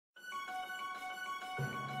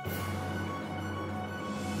Hey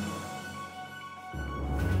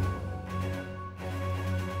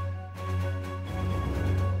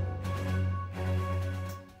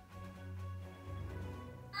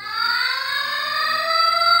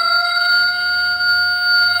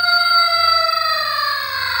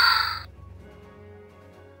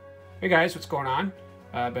guys, what's going on?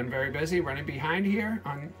 I've been very busy running behind here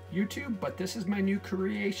on YouTube, but this is my new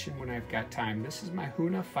creation when I've got time. This is my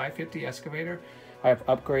Huina 550 excavator. I've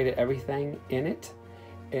upgraded everything in it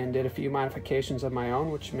and did a few modifications of my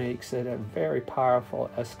own, which makes it a very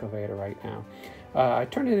powerful excavator right now. I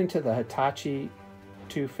turned it into the Hitachi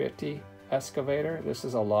 250 excavator. This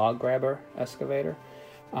is a log grabber excavator.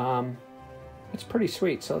 It's pretty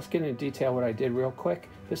sweet, so let's get into detail what I did real quick.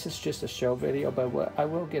 This is just a show video, but I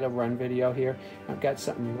will get a run video here. I've got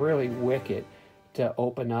something really wicked to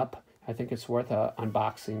open up. I think it's worth an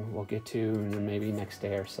unboxing we'll get to maybe next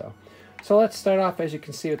day or so. So let's start off, as you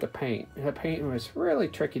can see, with the paint. The paint was really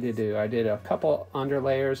tricky to do. I did a couple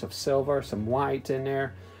underlayers of silver, some white in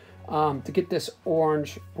there, to get this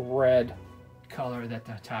orange-red color that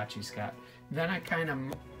the Hitachi's got. Then I kind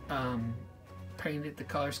of painted the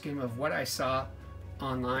color scheme of what I saw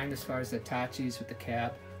online as far as the Hitachi's with the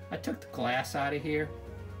cab. I took the glass out of here,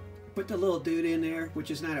 put the little dude in there,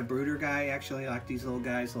 which is not a brooder guy. Actually, I like these little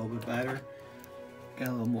guys a little bit better. Got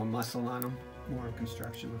a little more muscle on him, more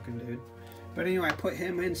construction looking dude. But anyway, I put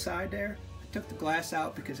him inside there. I took the glass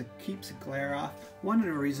out because it keeps the glare off. One of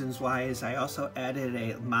the reasons why is I also added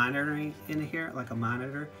a monitor in here, like a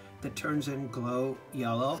monitor that turns in glow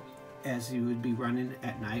yellow as you would be running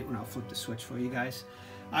at night when I'll flip the switch for you guys.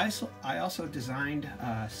 I also designed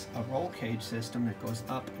a roll cage system that goes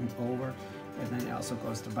up and over, and then it also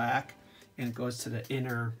goes to back, and it goes to the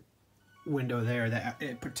inner window there. That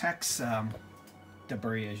it protects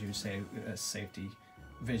debris, as you say, as safety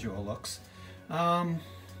visual looks.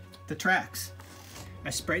 The tracks. I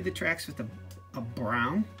sprayed the tracks with a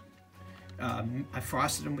brown. I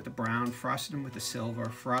frosted them with the brown, frosted them with the silver,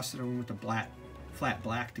 frosted them with the black, flat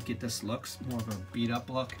black to get this looks more of a beat up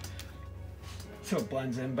look, so it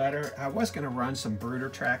blends in better. I was going to run some brooder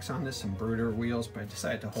tracks on this, some brooder wheels, but I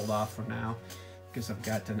decided to hold off for now because I've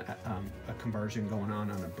got a conversion going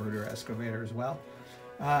on a brooder excavator as well.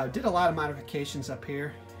 Did a lot of modifications up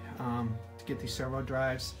here to get these servo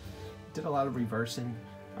drives. Did a lot of reversing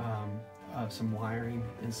of some wiring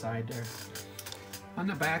inside there. On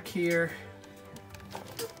the back here,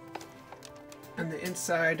 on the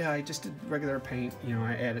inside, I just did regular paint. You know,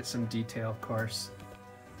 I added some detail, of course,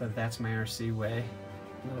 but that's my RC way.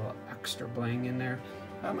 A little extra bling in there.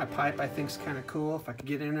 My pipe, I think, is kind of cool. If I could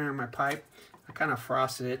get in there in my pipe, I kind of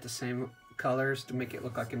frosted it the same colors to make it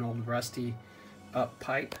look like an old rusty up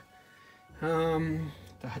pipe. The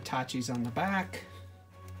Hitachi's on the back,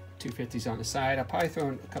 250's on the side. I'll probably throw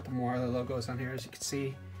in a couple more other logos on here. As you can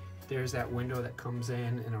see, there's that window that comes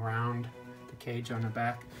in and around the cage on the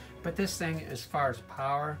back. But this thing, as far as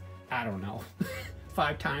power, I don't know,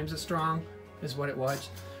 5 times as strong is what it was.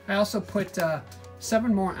 I also put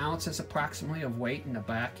 7 more ounces approximately of weight in the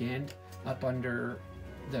back end up under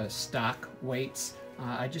the stock weights.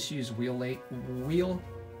 I just used wheel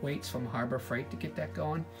weights from Harbor Freight to get that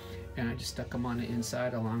going, and I just stuck them on the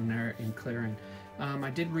inside along there in clearing.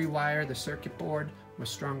 I did rewire the circuit board with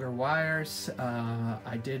stronger wires.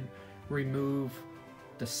 I did remove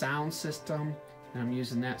the sound system, and I'm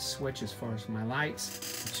using that switch as far as my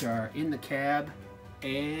lights, which are in the cab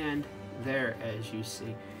and there, as you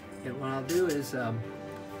see. And what I'll do is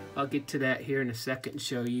I'll get to that here in a second and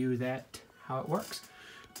show you how it works.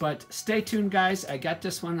 But stay tuned, guys. I got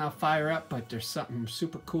this one I'll fire up, but there's something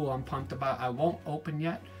super cool I'm pumped about. I won't open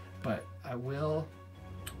yet, but I will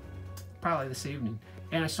probably this evening.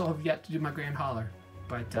 And I still have yet to do my grand hauler.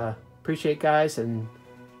 But appreciate, guys, and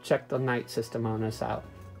check the night system on this out.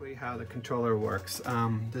 How the controller works.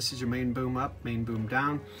 This is your main boom up, main boom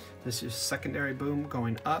down. This is secondary boom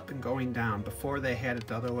going up and going down. Before they had it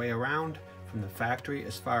the other way around from the factory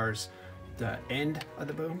as far as the end of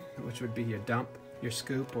the boom, which would be your dump, your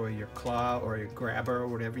scoop, or your claw, or your grabber, or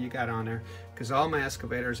whatever you got on there. Because all my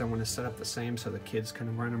excavators I want to set up the same so the kids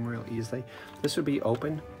can run them real easily. This would be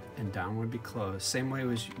open and down would be closed. Same way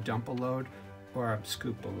as you dump a load or a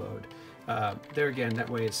scoop a load. There again, that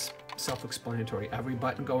way it's self-explanatory. Every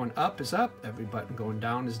button going up is up, every button going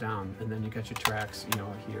down is down, and then you got your tracks, you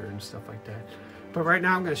know, here and stuff like that. But right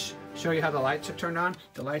now I'm going to show you how the lights are turned on.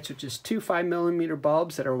 The lights are just 2 5mm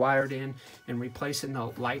bulbs that are wired in and replacing the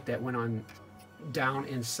light that went on down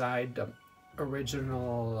inside the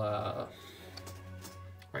original,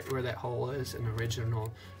 right where that hole is, an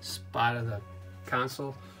original spot of the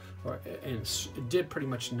console. and it did pretty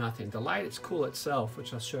much nothing. The light is cool itself,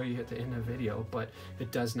 which I'll show you at the end of the video, but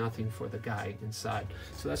it does nothing for the guy inside.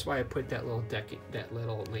 So that's why I put that little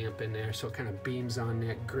lamp in there, so it kind of beams on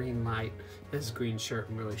that green light. This green shirt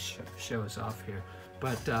really shows off here.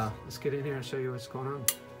 But let's get in here and show you what's going on.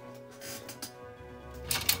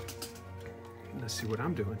 Let's see what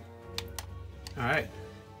I'm doing. All right,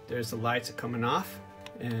 there's the lights are coming off,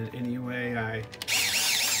 and anyway I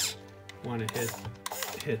want to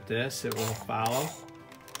hit this, it will follow.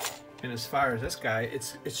 And as far as this guy,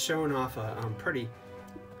 it's showing off a pretty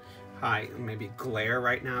high maybe glare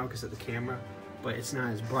right now because of the camera, but it's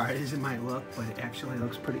not as bright as it might look, but it actually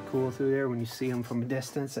looks pretty cool through there when you see him from a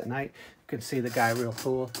distance at night. You can see the guy real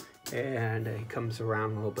cool, and he comes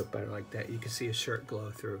around a little bit better like that. You can see his shirt glow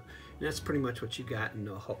through, and that's pretty much what you got in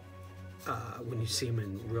the whole when you see him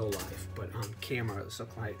in real life, but on camera it looks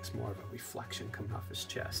like it's more of a reflection coming off his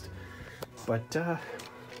chest. But you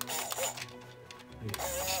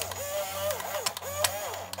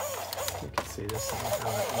can see this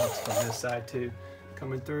how it looks from this side too.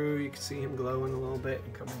 Coming through, you can see him glowing a little bit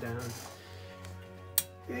and coming down.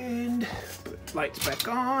 And put lights back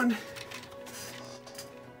on.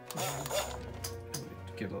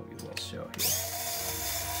 Give a little show here.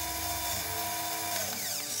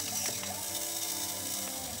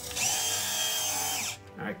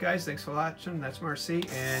 Alright guys, thanks for watching. That's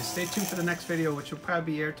Rc, and stay tuned for the next video, which will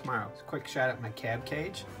probably be aired tomorrow. It's a quick shot at my cab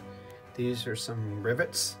cage. These are some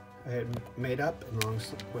rivets I had made up along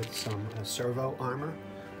with some servo armor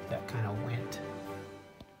that kind of went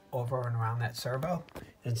over and around that servo,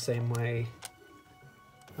 and same way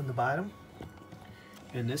on the bottom.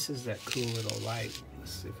 And this is that cool little light.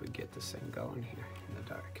 Let's see if we get this thing going here in the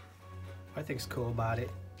dark. What I think is cool about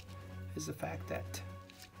it is the fact that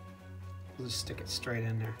we'll just stick it straight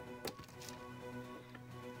in there.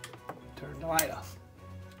 Turn the light off.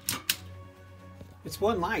 It's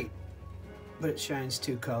one light, but it shines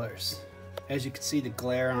two colors. As you can see, the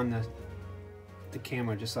glare on the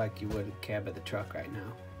camera, just like you would a cab of the truck right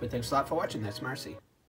now. But thanks a lot for watching. That's Rc.